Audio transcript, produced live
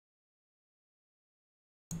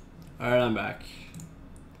Alright, I'm back.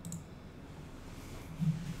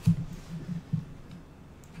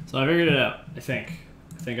 So I figured it out, I think.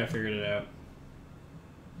 I think I figured it out.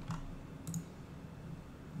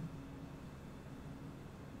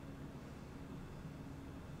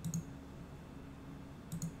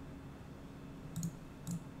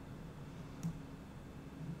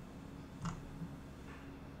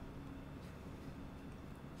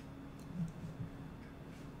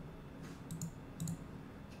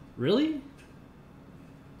 Really?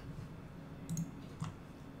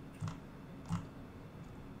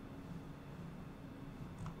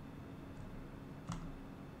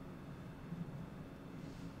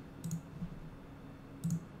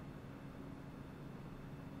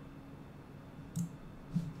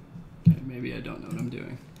 Okay, maybe I don't know what I'm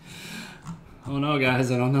doing. Oh no,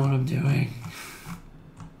 guys, I don't know what I'm doing.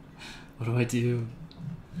 What do I do?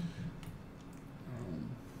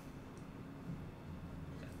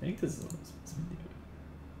 I think this is what I'm supposed to be doing.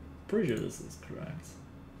 Pretty sure this is correct.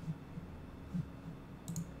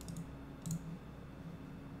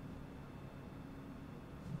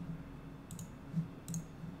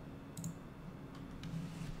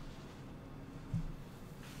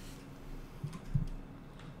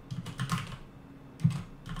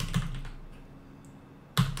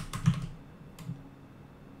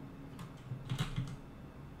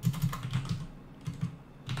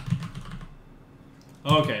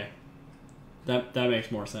 Okay, that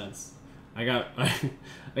makes more sense. I got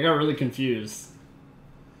really confused.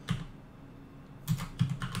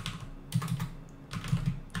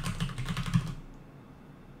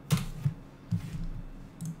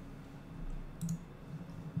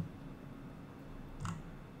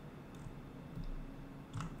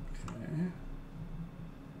 Okay.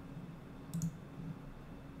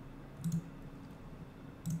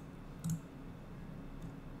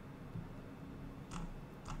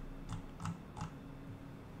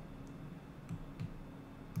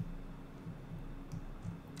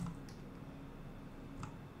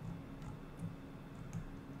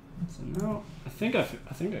 So now I think I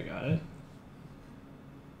got it.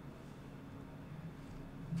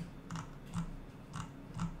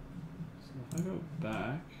 So if I go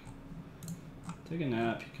back, take a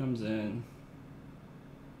nap, he comes in.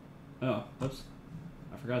 Oh, whoops.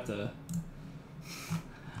 I forgot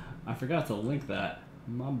to link that.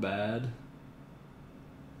 My bad.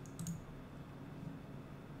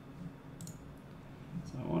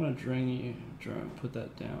 So I want to put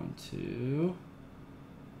that down to,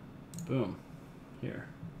 boom, here.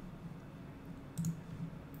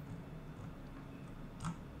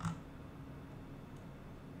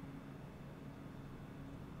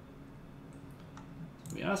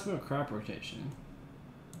 So we asked about crop rotation.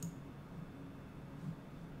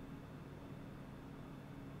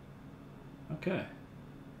 Okay.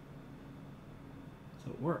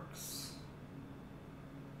 So it works.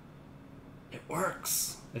 It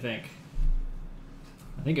works, I think.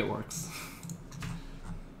 I think it works.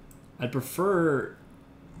 I'd prefer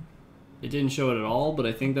it didn't show it at all, but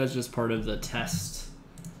I think that's just part of the test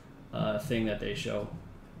thing that they show.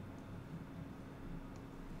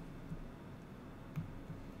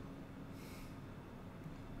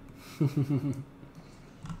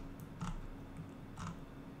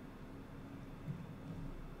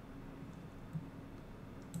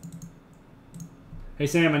 Hey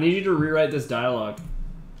Sam, I need you to rewrite this dialogue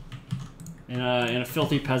in a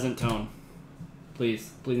filthy peasant tone.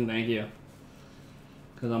 Please, please and thank you.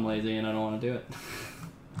 Because I'm lazy and I don't want to do it.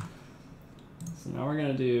 So now we're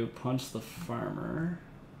going to do punch the farmer.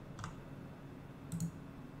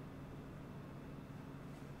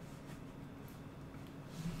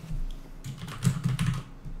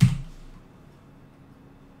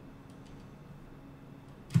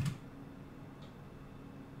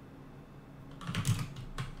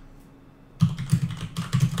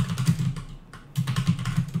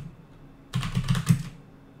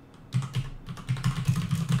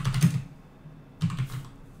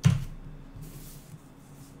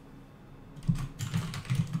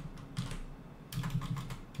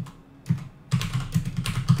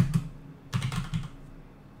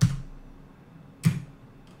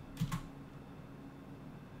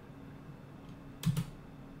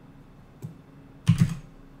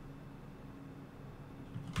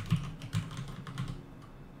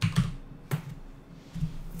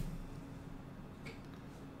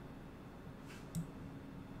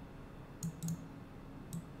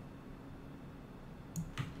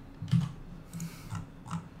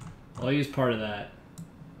 I'll use part of that.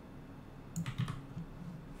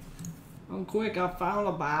 Oh, quick, I found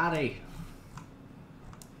a body.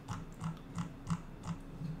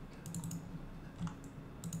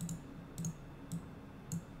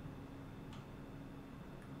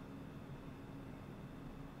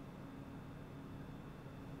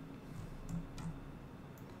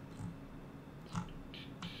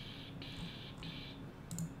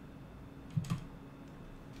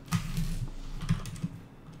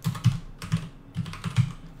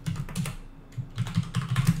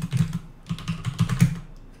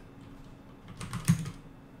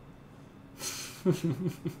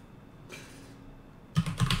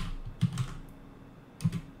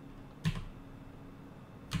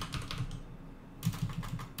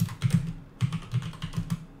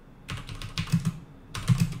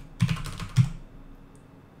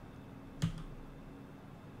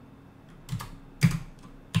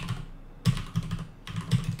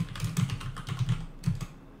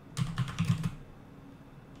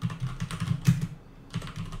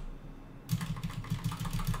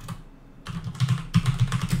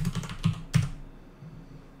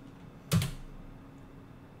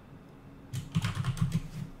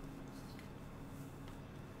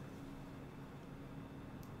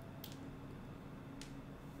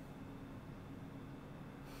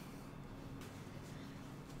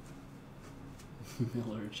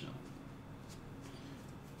 Miller Joe.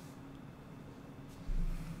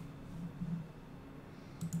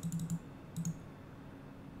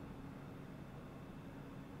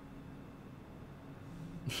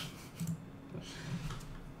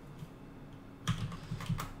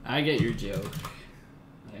 I get your joke.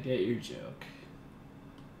 I get your joke.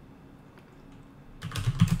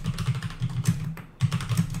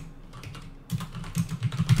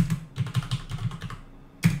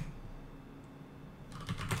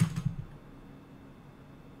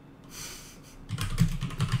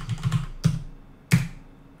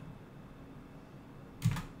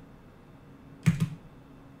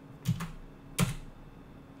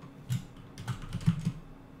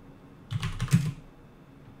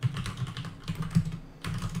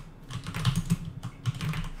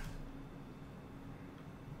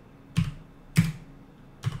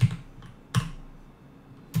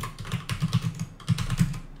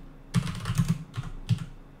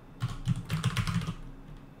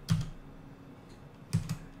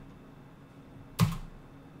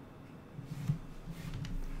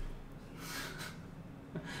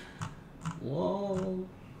 Whoa.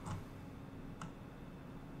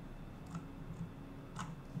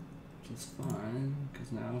 Which is fine,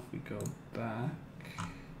 because now if we go back,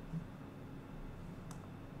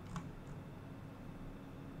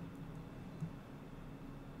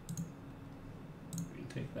 we can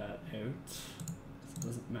take that out. It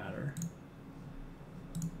doesn't matter.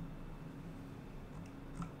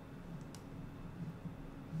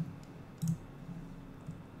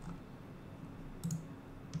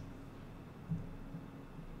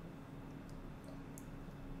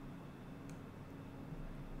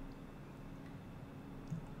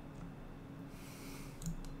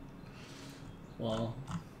 Well,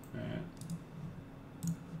 alright.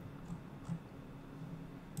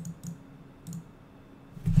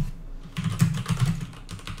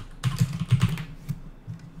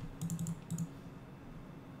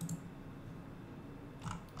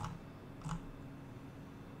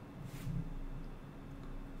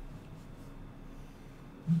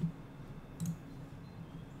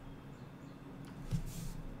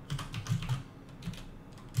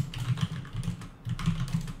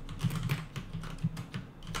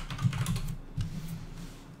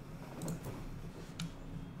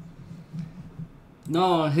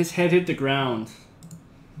 No, his head hit the ground.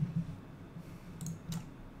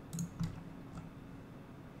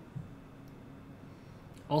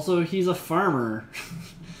 Also, he's a farmer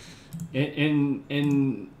in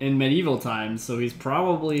medieval times, so he's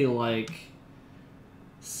probably like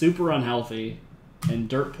super unhealthy and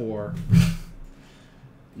dirt poor.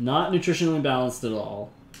 Not nutritionally balanced at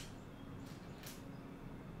all.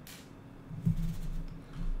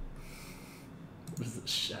 What is this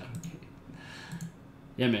shadow?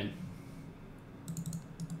 Yeah, man.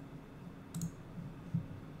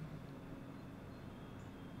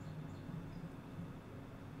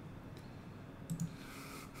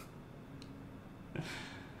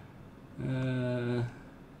 Yeah.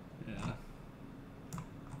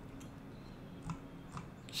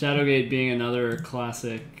 Shadowgate being another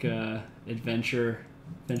classic adventure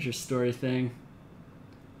story thing.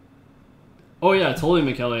 Oh yeah, totally,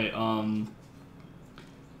 Michele.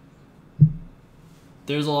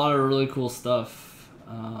 There's a lot of really cool stuff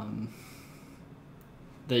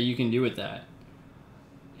that you can do with that.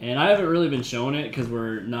 And I haven't really been showing it because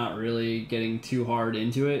we're not really getting too hard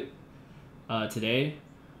into it today.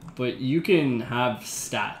 But you can have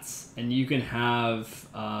stats and you can have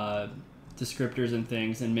descriptors and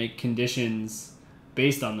things and make conditions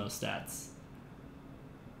based on those stats.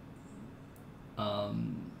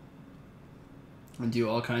 And do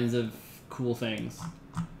all kinds of cool things.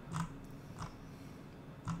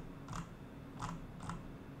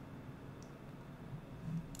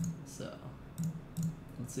 So,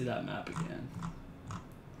 let's see that map again.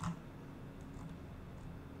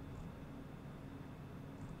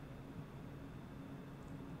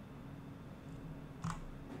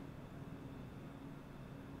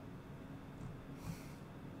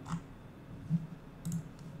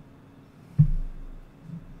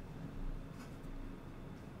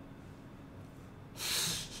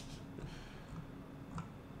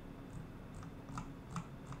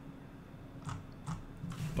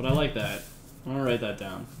 But I like that. I'm gonna write that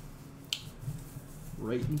down.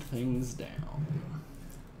 Writing things down.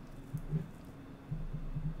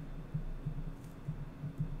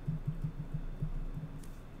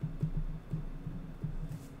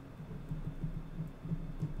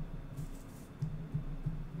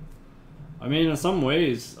 I mean, in some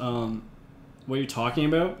ways, what you're talking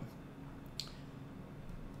about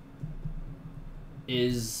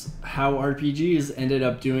is how RPGs ended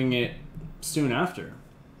up doing it soon after.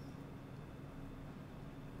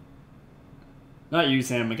 Not you,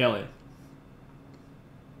 Sam McKelly.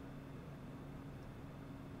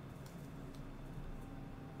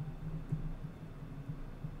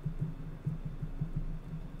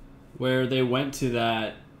 Where they went to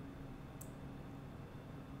that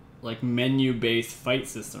like menu-based fight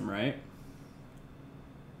system, right?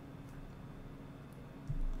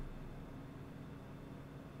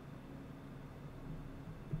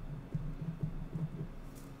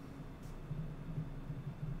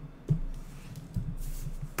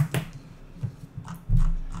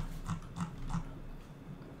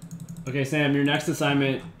 Okay, Sam, your next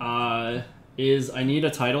assignment is I need a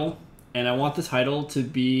title, and I want the title to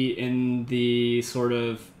be in the sort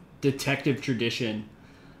of detective tradition,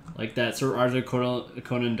 like that Sir Arthur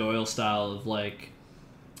Conan Doyle style of like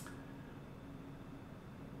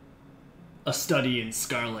A Study in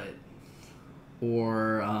Scarlet,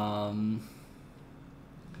 or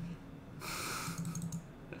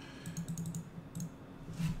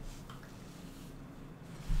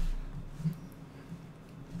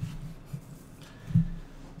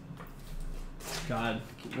God,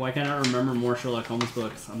 why can't I remember more Sherlock Holmes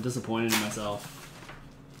books? I'm disappointed in myself.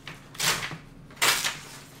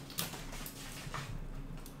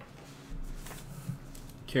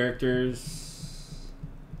 Characters.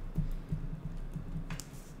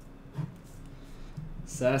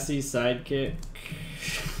 Sassy sidekick.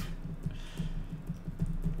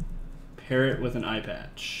 Parrot with an eye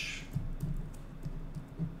patch.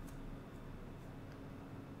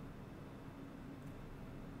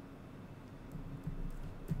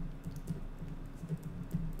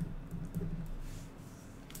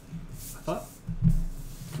 I thought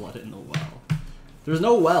blood in the well. There's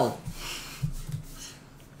no well.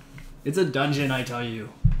 It's a dungeon, I tell you.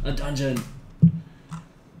 A dungeon. I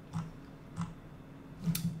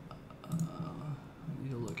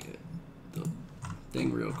need to look at the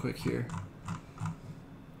thing real quick here.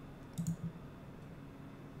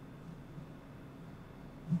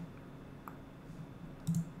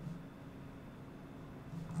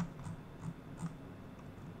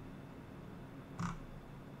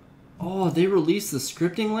 Oh, they released the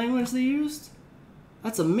scripting language they used?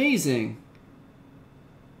 That's amazing.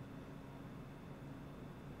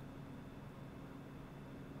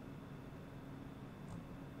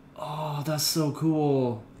 Oh, that's so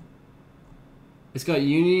cool. It's got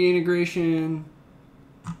Unity integration.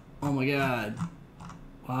 Oh my god.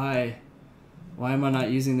 Why? Why am I not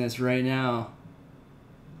using this right now?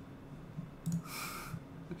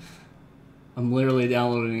 I'm literally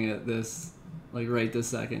downloading it like right this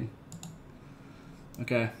second.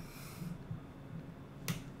 Okay.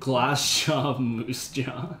 Glassjaw Moose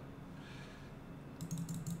Jaw.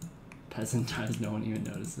 Peasant dies, no one even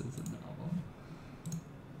notices the novel.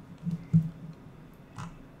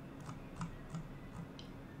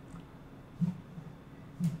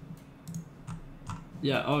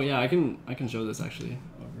 Yeah, oh yeah, I can show this actually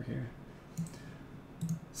over here.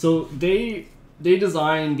 So they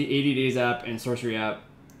designed the 80 Days app and Sorcery app,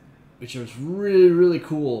 which was really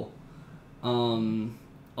cool.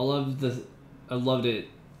 I loved it,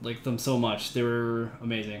 like them so much. They were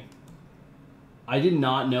amazing. I did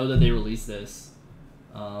not know that they released this.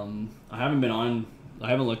 I haven't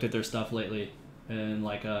looked at their stuff lately in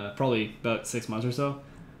like probably about 6 months or so.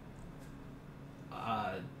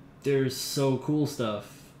 There's so cool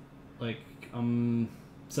stuff. Like, I'm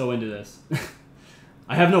so into this.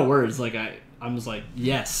 I have no words. Like, I'm just like,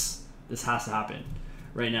 yes, this has to happen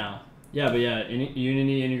right now. Yeah, but yeah,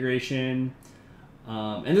 Unity integration.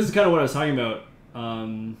 And this is kind of what I was talking about.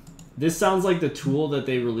 This sounds like the tool that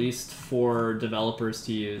they released for developers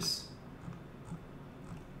to use.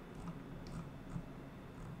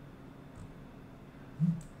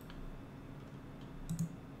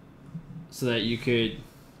 So that you could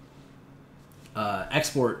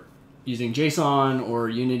export using JSON or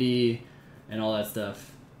Unity and all that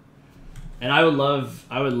stuff. And I would love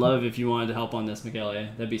if you wanted to help on this, Michele.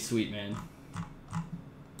 That'd be sweet, man.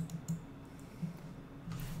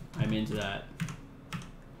 I'm into that.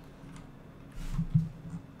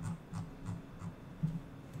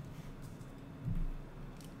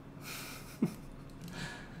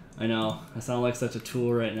 I know. I sound like such a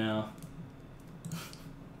tool right now.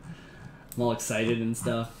 I'm all excited and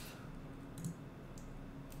stuff.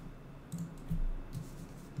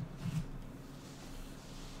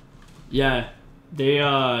 Yeah, they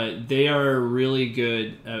are really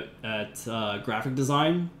good at graphic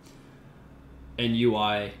design and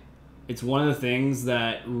UI. It's one of the things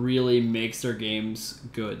that really makes their games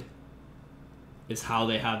good. Is how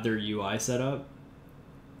they have their UI set up.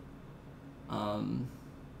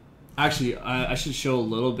 Actually, I should show a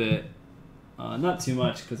little bit. Not too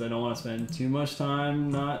much because I don't want to spend too much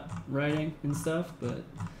time not writing and stuff. But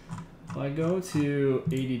if I go to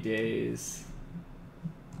 80 days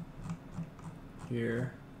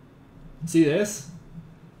here, see this?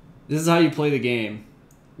 This is how you play the game,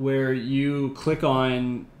 where you click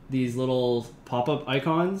on these little pop-up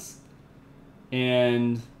icons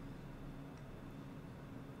and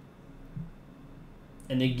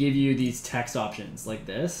they give you these text options like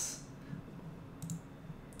this.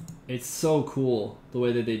 It's so cool the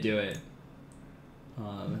way that they do it.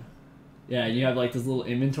 Yeah, you have like this little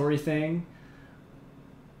inventory thing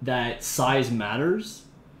that size matters.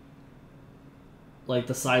 Like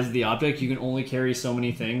the size of the object, you can only carry so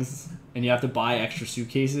many things, and you have to buy extra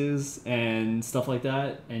suitcases and stuff like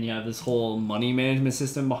that. And you have this whole money management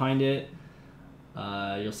system behind it.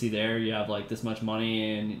 You'll see there you have like this much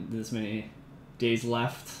money and this many days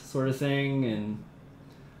left sort of thing, and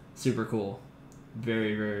super cool.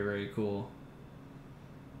 Very, very, very cool.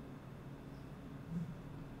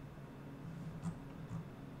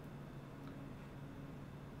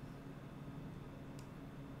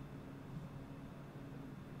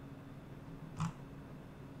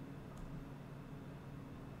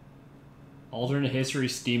 Alternate history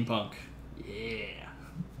steampunk. Yeah.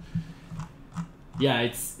 Yeah,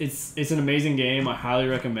 it's an amazing game. I highly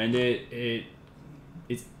recommend it.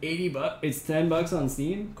 It's $80. It's $10 on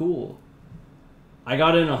Steam. Cool. I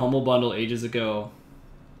got it in a Humble Bundle ages ago.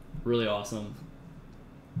 Really awesome.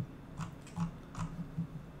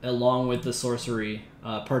 Along with the Sorcery,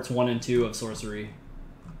 parts 1 and 2 of Sorcery,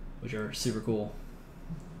 which are super cool.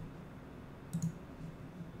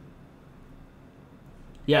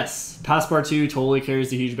 Yes, Passepartout totally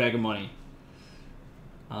carries a huge bag of money.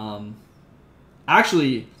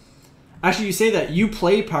 Actually, you say that you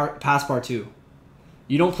play Passepartout.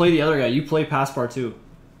 You don't play the other guy. You play Passepartout.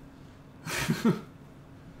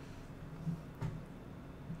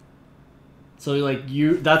 So like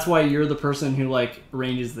that's why you're the person who like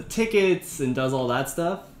arranges the tickets and does all that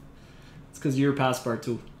stuff. It's because you're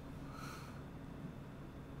Passepartout.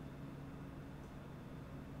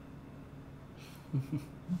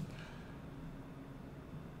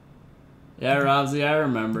 Yeah, Robsy, I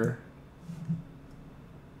remember.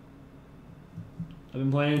 I've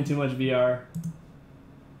been playing too much VR.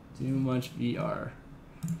 Too much VR.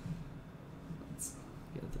 Let's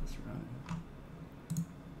get this running.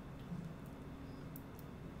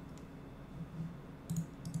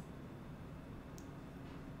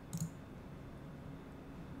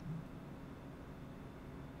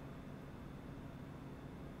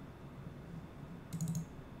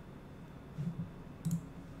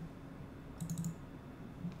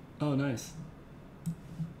 Oh, nice.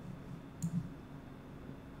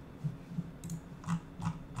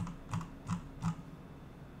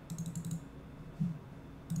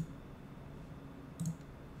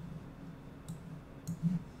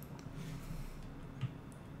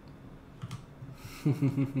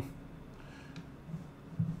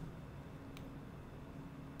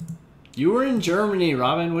 You were in Germany,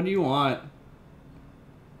 Robin. What do you want?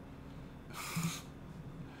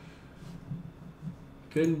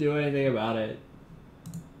 Couldn't do anything about it.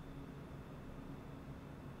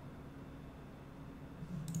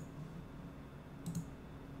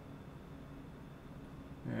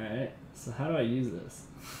 Alright, so how do I use this?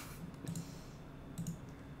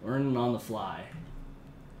 Learning on the fly.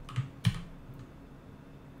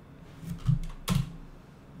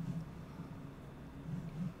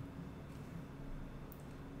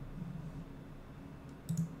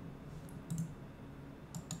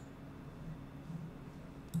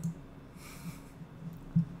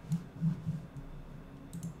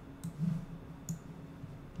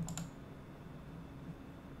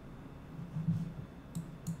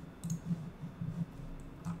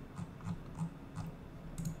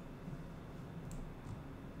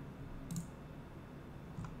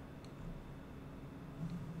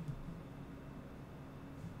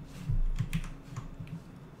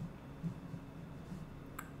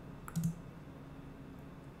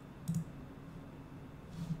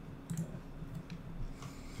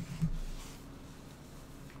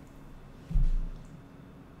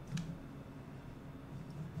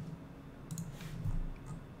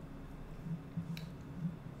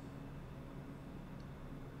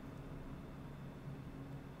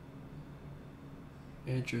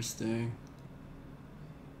 Interesting.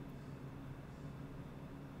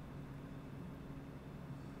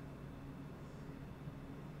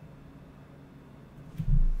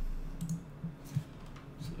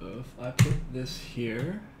 So if I put this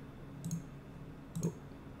here, oh.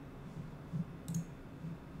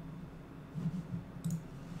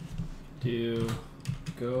 Do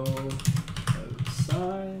go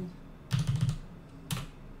outside.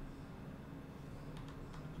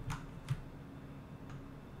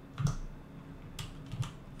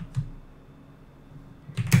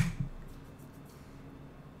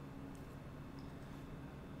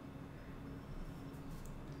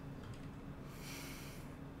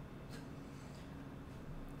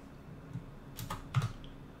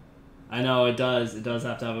 I know it does. It does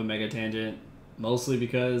have to have a mega tangent. Mostly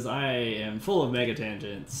because I am full of mega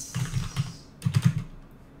tangents.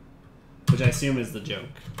 Which I assume is the joke.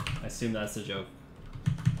 I assume that's the joke.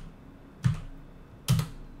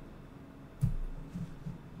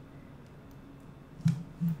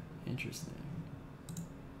 Interesting.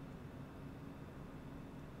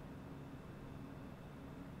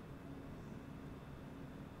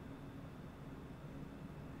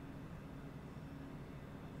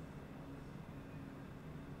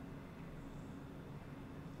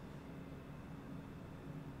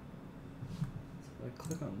 So if I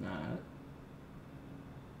click on that.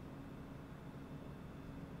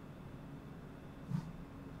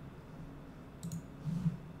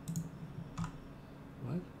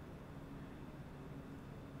 What?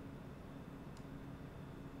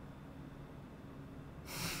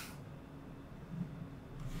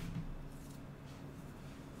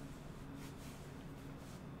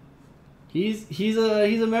 He's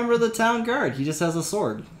a member of the town guard. He just has a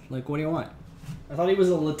sword. Like, what do you want? I thought he was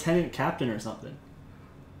a lieutenant captain or something.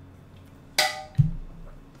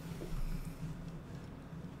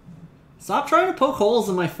 Stop trying to poke holes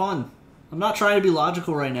in my fun. I'm not trying to be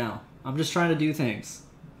logical right now. I'm just trying to do things.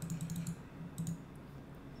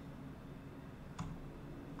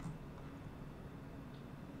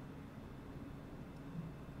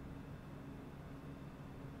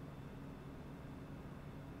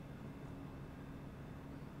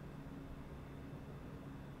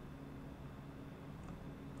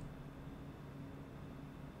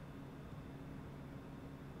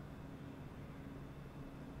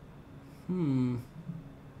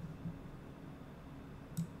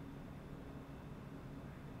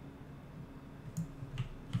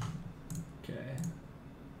 Okay.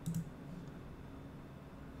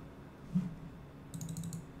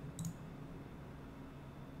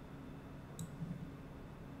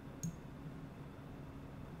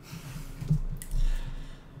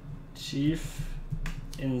 Chief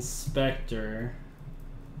Inspector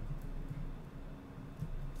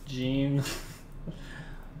Gene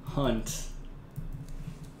Hunt.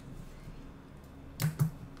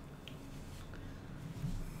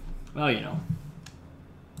 Well, you know.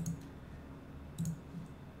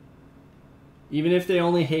 Even if they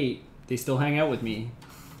only hate, they still hang out with me.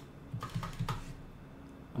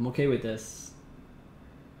 I'm okay with this.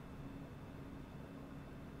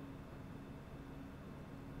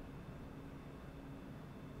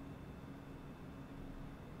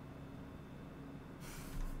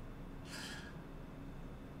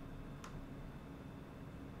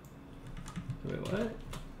 Wait, what?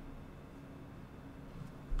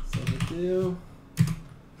 So we do.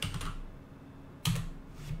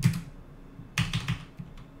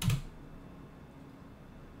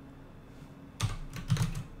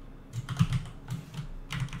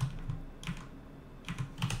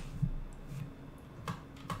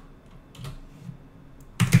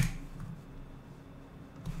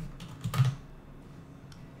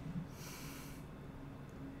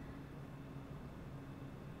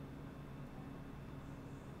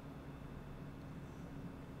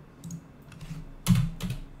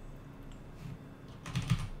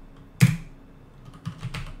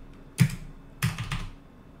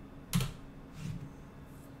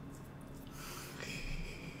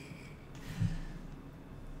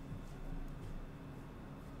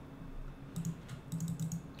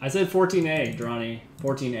 I said 14A, Drawny.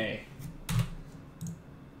 14A.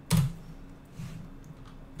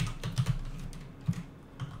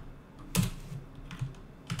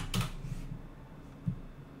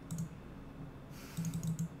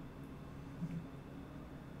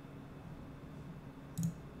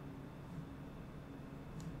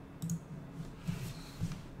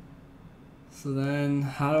 So then,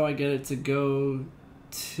 how do I get it to go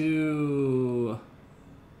to...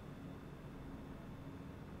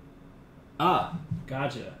 Ah,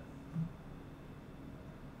 gotcha.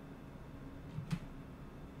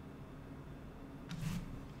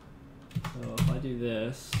 So if I do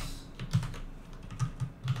this,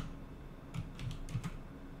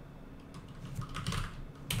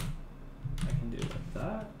 I can do it like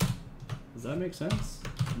that. Does that make sense?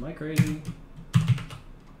 Am I crazy?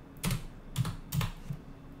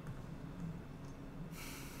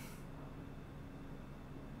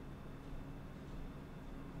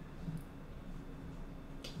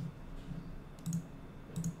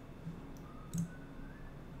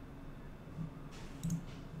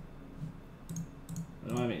 I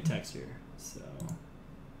don't have any text here, so.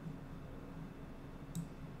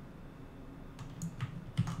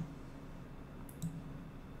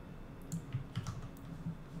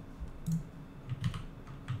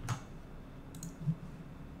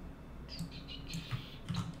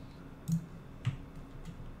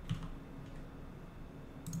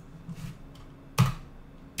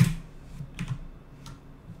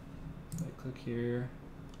 So I click here.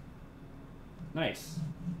 Nice.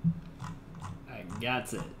 I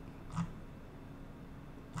got it.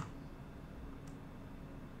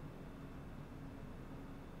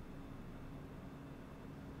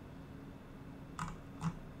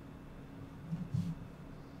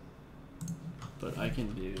 But I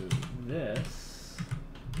can do this.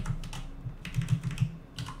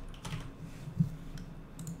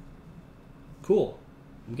 Cool.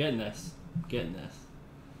 I'm getting this. I'm getting this.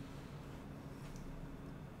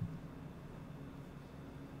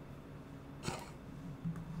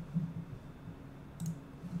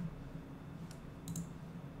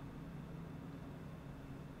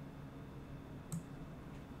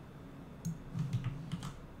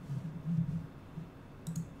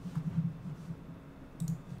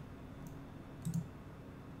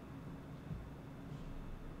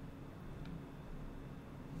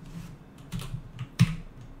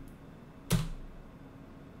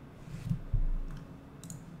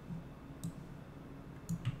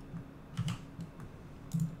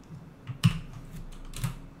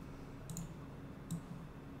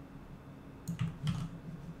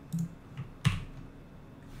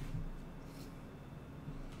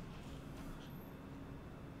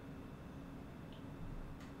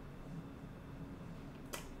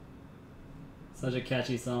 Such a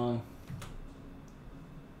catchy song.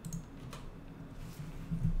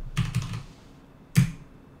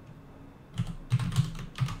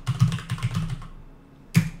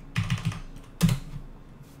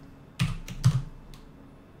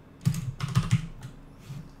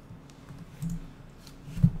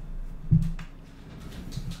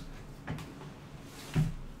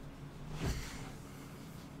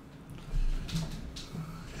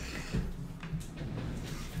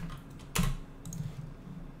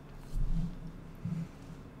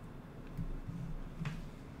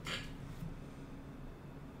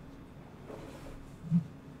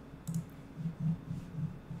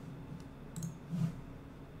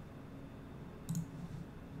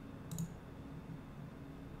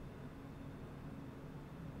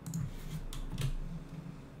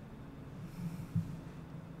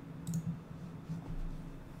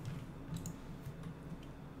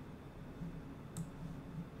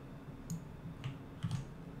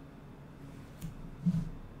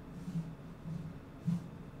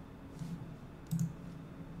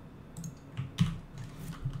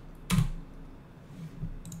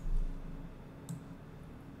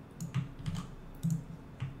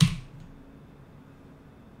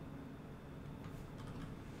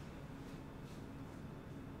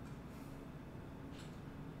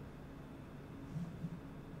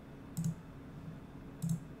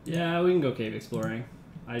 Yeah, we can go cave exploring.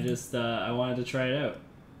 I just I wanted to try it out.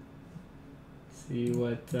 See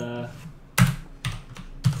what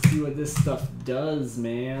this stuff does,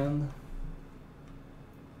 man.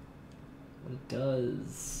 What it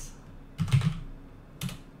does.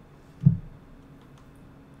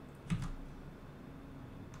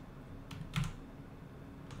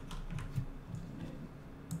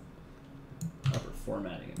 Proper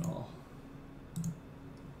formatting and all.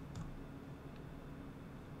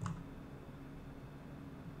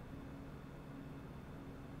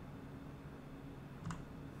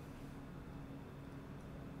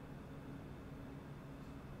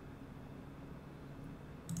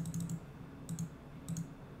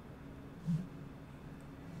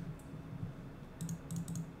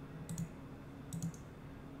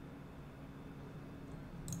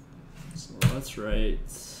 So let's write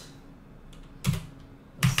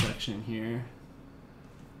a section here.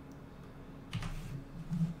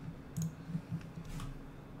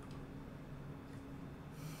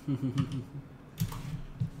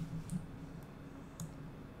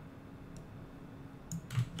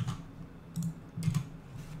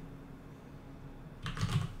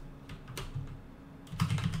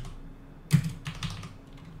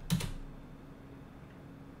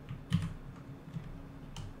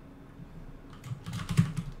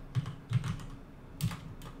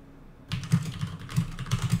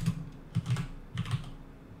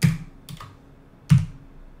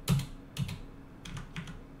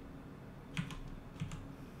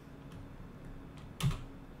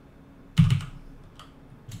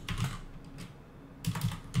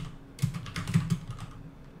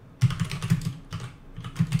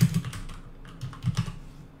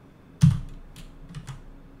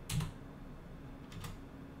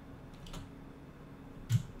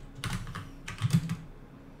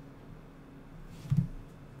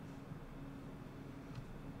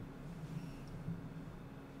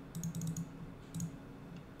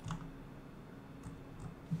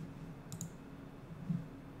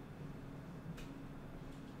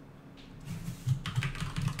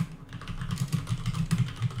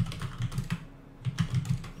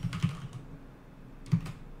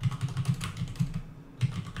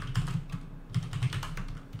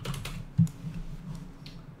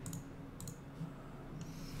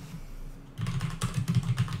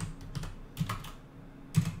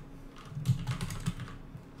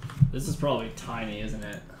 This is probably tiny, isn't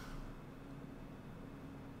it?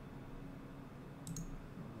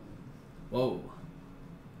 Whoa.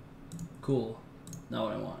 Cool. Not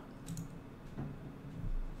what I want.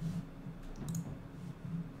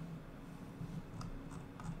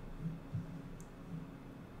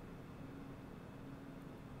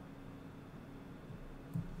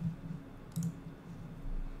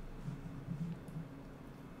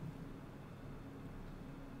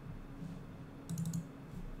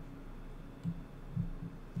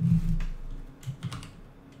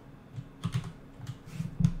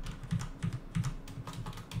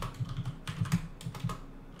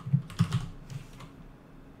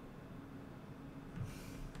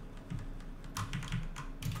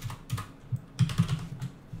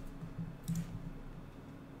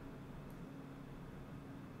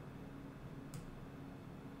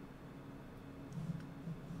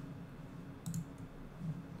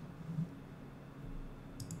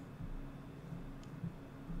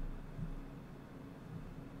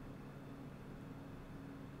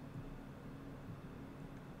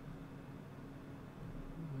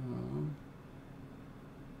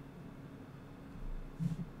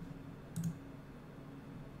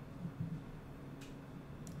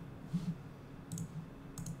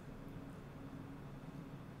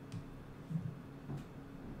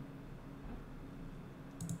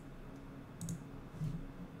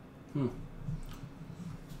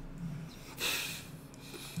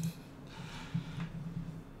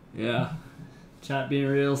 Yeah. Chat being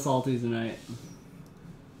real salty tonight.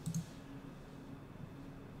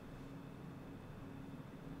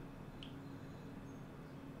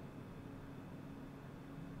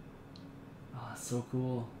 Oh, that's so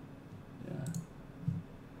cool. Yeah.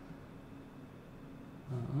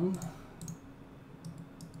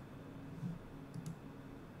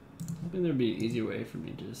 Hoping there'd be an easier way for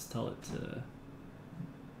me to just tell it to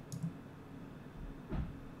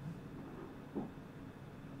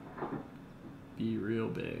be real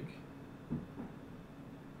big.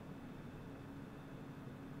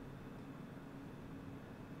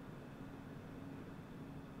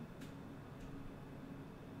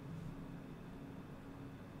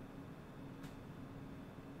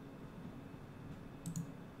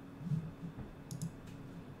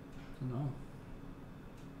 No.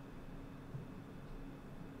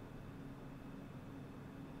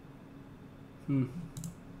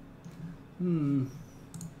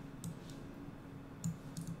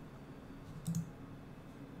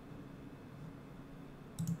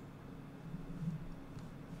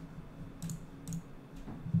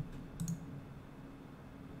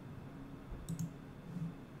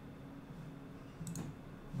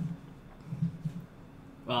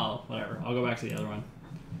 Well, whatever. I'll go back to the other one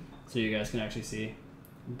so you guys can actually see.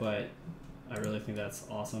 But I really think that's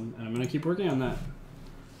awesome, and I'm gonna keep working on that.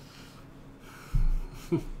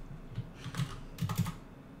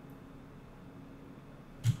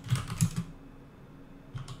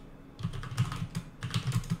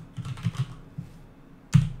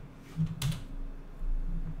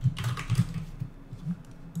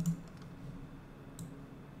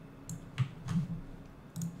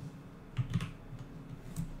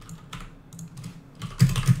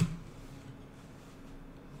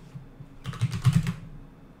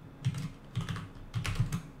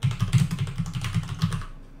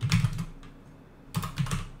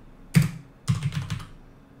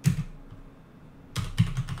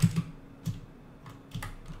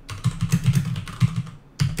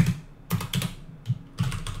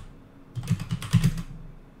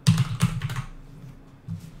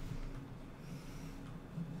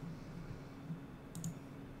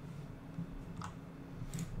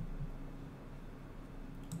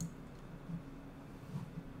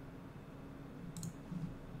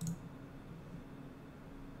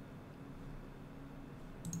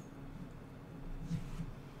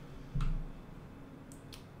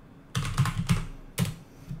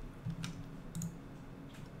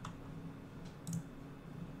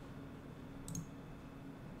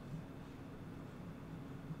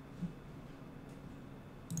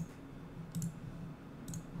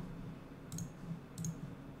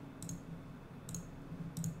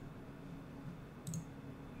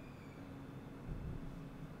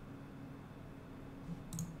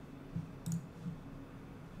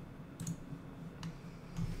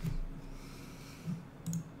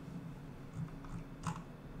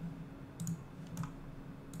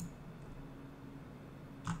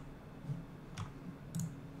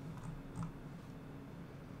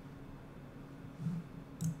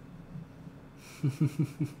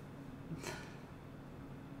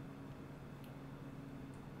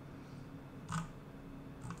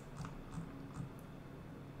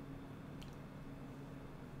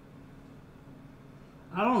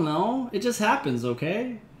 I don't know. It just happens,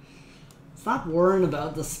 okay? Stop worrying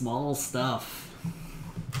about the small stuff.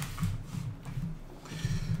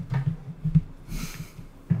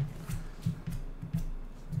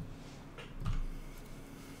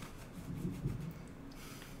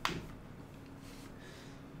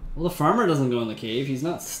 Well, the farmer doesn't go in the cave. He's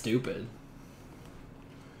not stupid.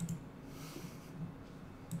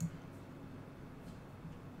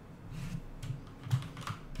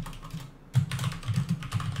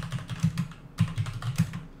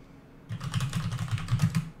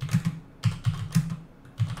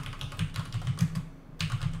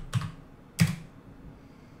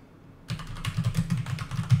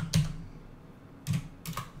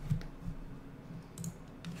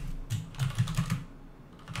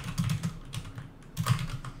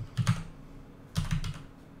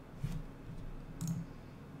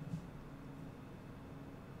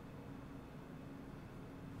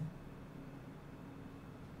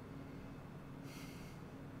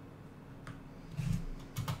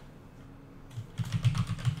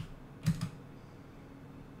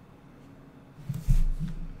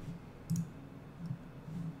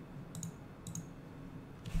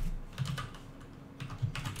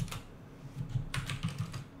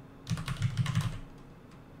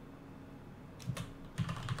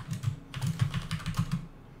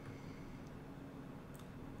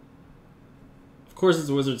 Of course it's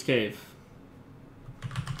a wizard's cave.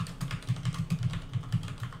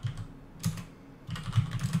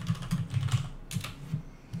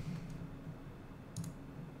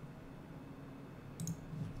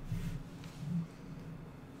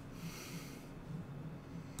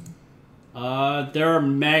 There are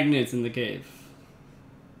magnets in the cave.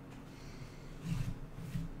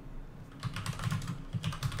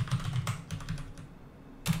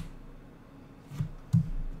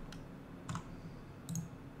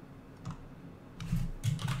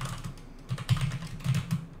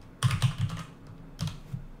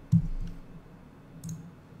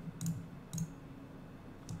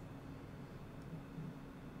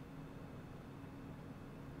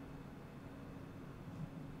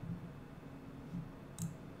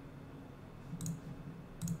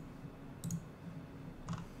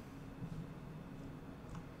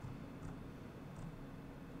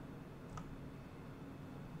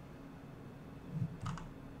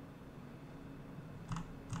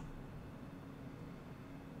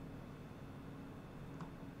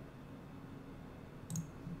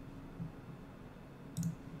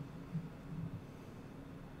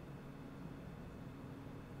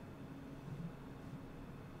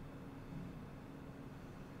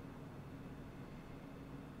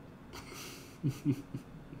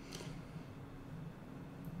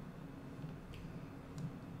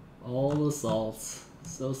 All the salt.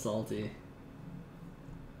 So salty.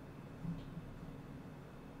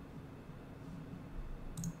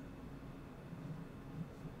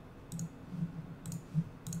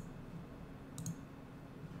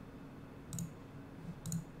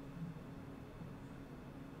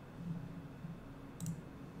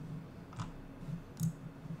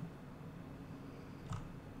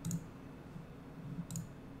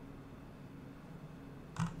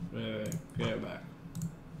 Wait, get back.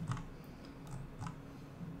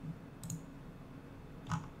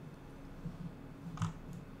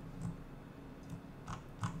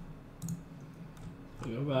 I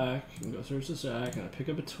go back and go search the stack, and I pick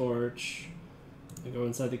up a torch and go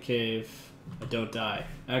inside the cave. I don't die.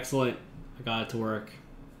 Excellent. I got it to work.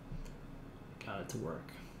 Got it to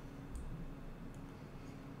work.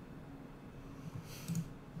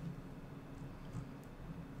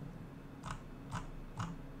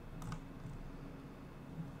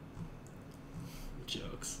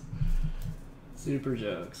 Jokes. Super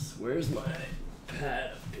jokes. Where's my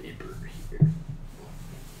pad of paper here?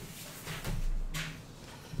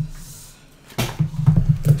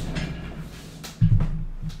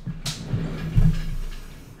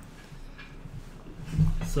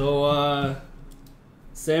 So,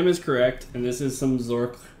 Sam is correct, and this is some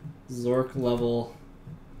Zork level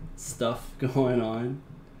stuff going on.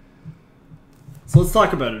 So let's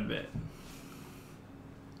talk about it a bit.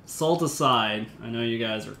 Salt aside, I know you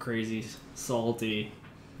guys are crazy salty.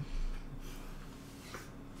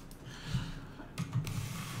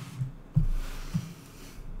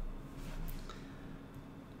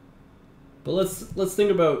 But let's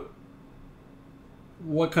think about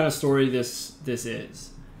what kind of story this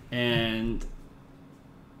is. And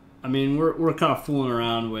I mean, we're kind of fooling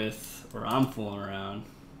around with, or I'm fooling around.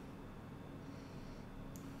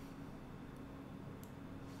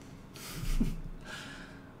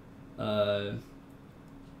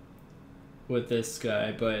 With this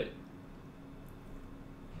guy, but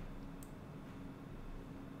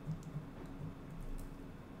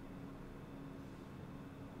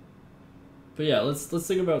But yeah, let's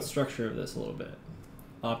think about structure of this a little bit.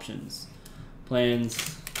 Options, plans,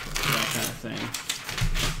 that kind of thing.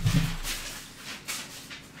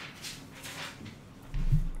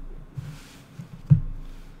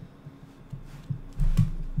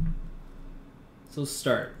 So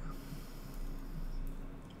start.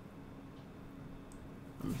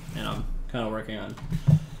 And I'm kind of working on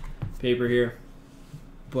paper here.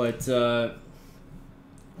 But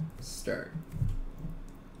start.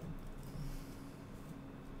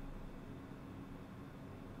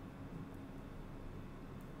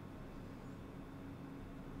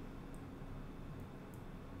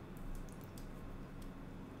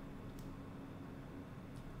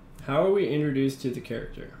 How are we introduced to the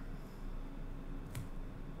character?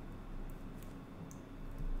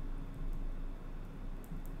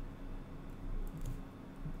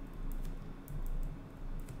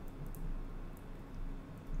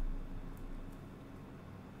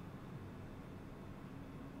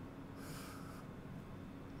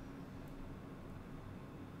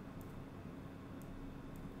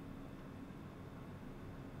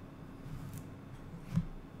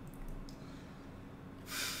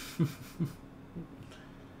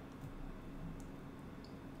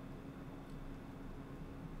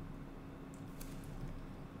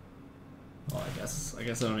 Well, I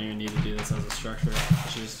guess I don't even need to do this as a structure. I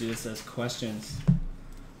should just do this as questions.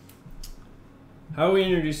 How are we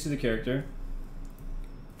introduced to the character?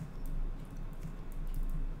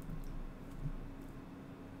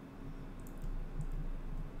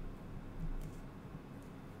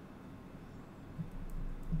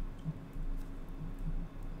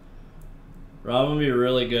 Robin would be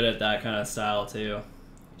really good at that kind of style too.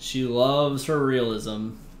 She loves her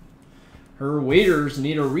realism. Her waiters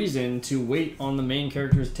need a reason to wait on the main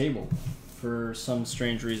character's table for some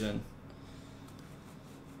strange reason.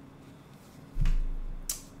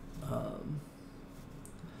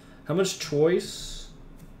 How much choice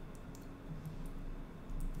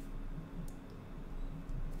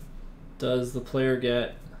does the player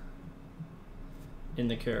get in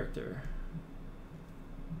the character?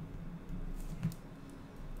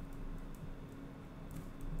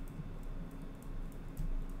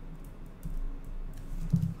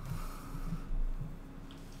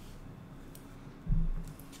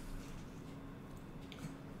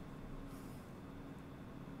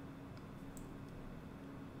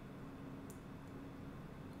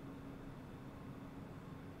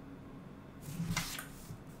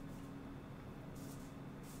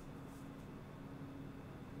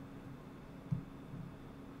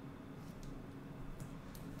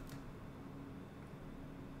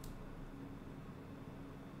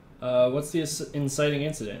 What's the inciting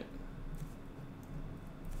incident?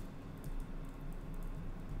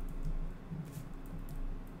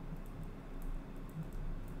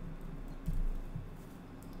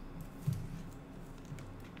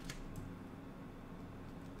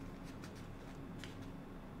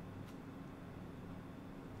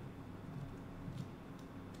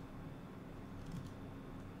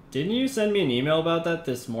 Didn't you send me an email about that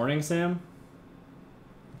this morning, Sam?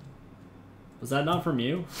 Was that not from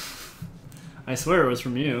you? I swear it was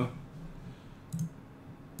from you. I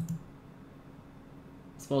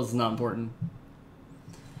suppose it's not important.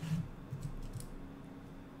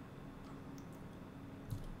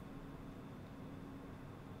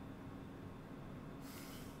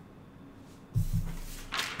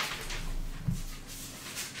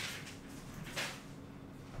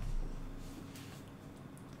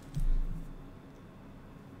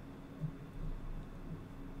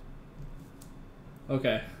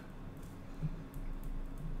 Okay.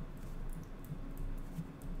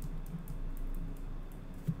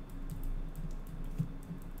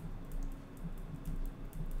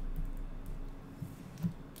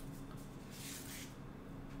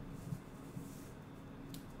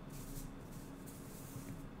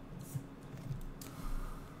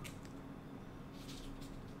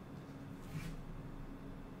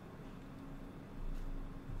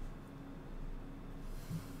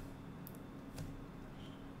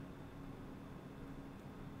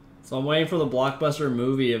 So I'm waiting for the blockbuster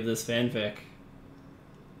movie of this fanfic.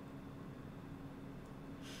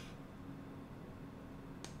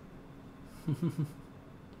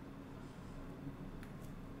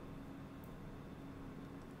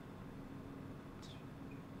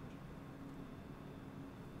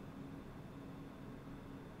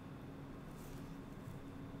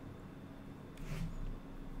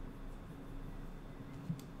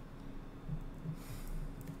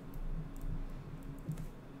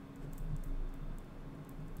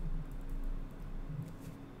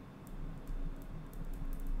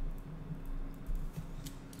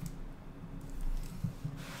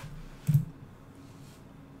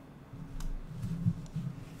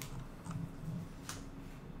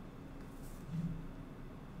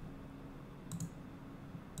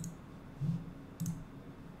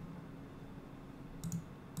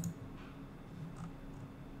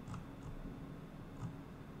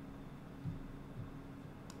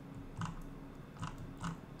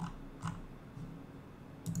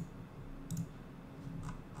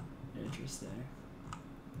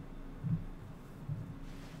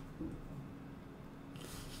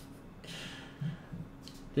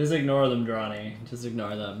 Just ignore them, Drawny. Just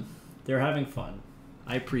ignore them. They're having fun.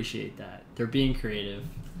 I appreciate that. They're being creative.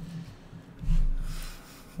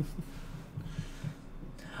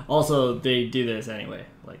 Also, they do this anyway.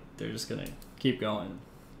 Like, they're just gonna keep going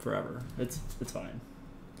forever. It's fine.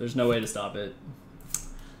 There's no way to stop it.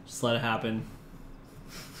 Just let it happen.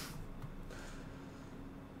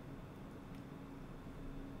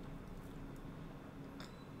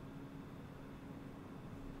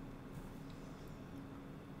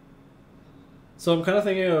 So I'm kind of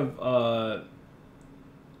thinking of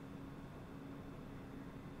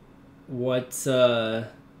what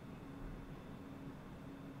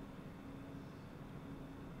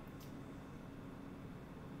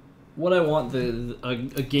I want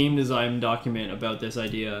a game design document about this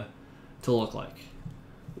idea to look like.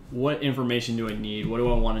 What information do I need? What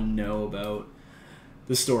do I want to know about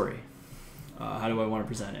the story? How do I want to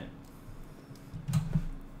present it?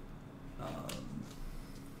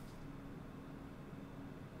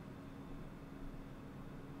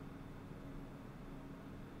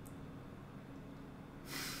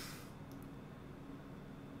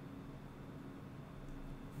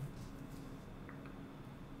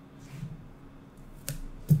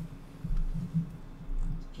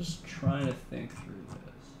 Just trying to think through this.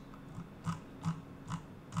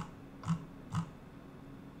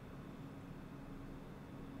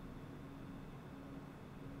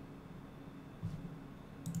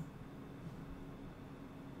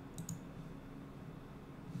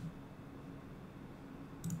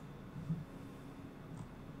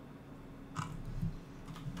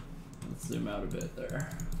 Let's zoom out a bit there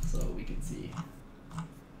so we can see.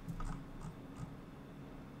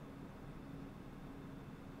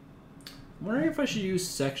 I'm wondering if I should use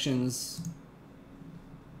sections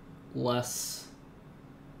more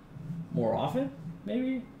often,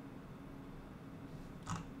 maybe?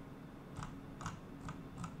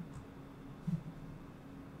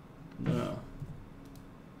 No.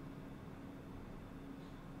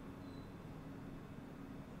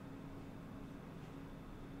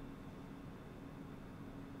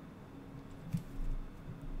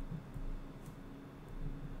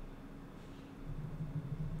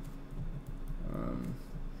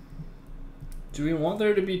 Do we want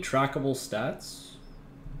there to be trackable stats?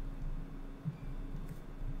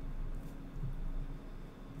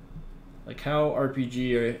 Like, how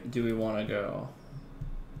RPG do we want to go?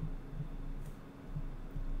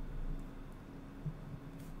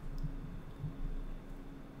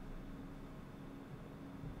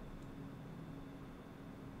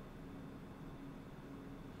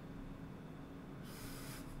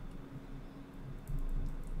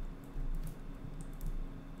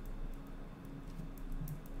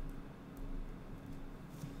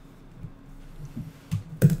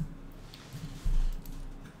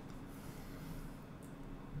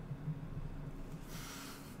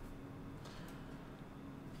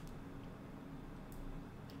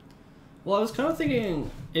 Well, I was kind of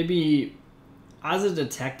thinking it'd be, as a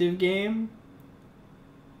detective game,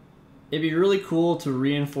 it'd be really cool to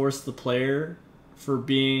reinforce the player for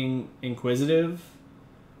being inquisitive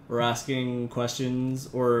or asking questions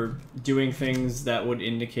or doing things that would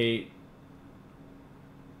indicate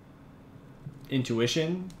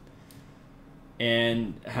intuition,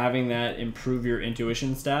 and having that improve your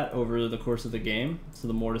intuition stat over the course of the game. So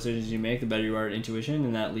the more decisions you make, the better you are at intuition,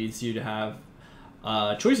 and that leads you to have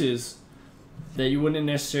choices that you wouldn't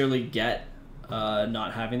necessarily get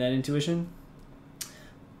not having that intuition.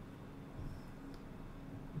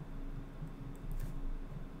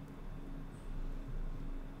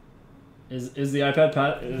 Is the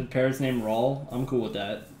iPad parrot's name Rawl? I'm cool with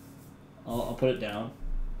that. I'll put it down.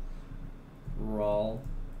 Rawl.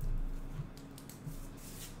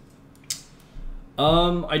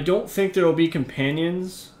 I don't think there will be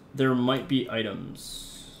companions. There might be items.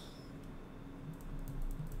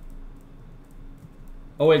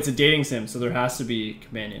 Oh, it's a dating sim, so there has to be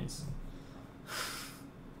companions.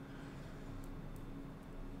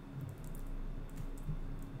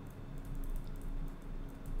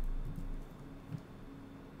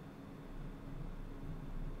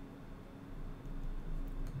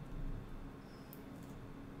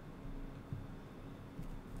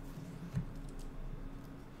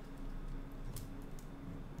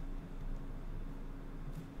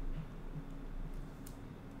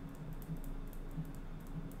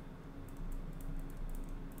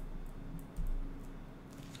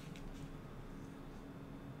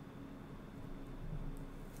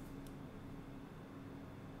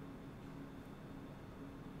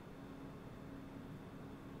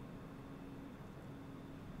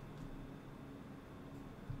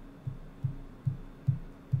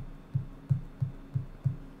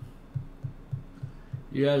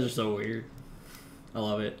 You guys are so weird. I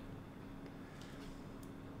love it.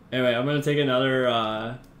 Anyway, I'm gonna take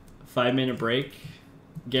another 5-minute break.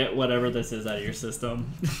 Get whatever this is out of your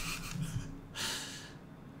system.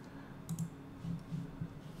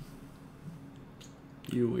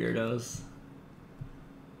 You weirdos.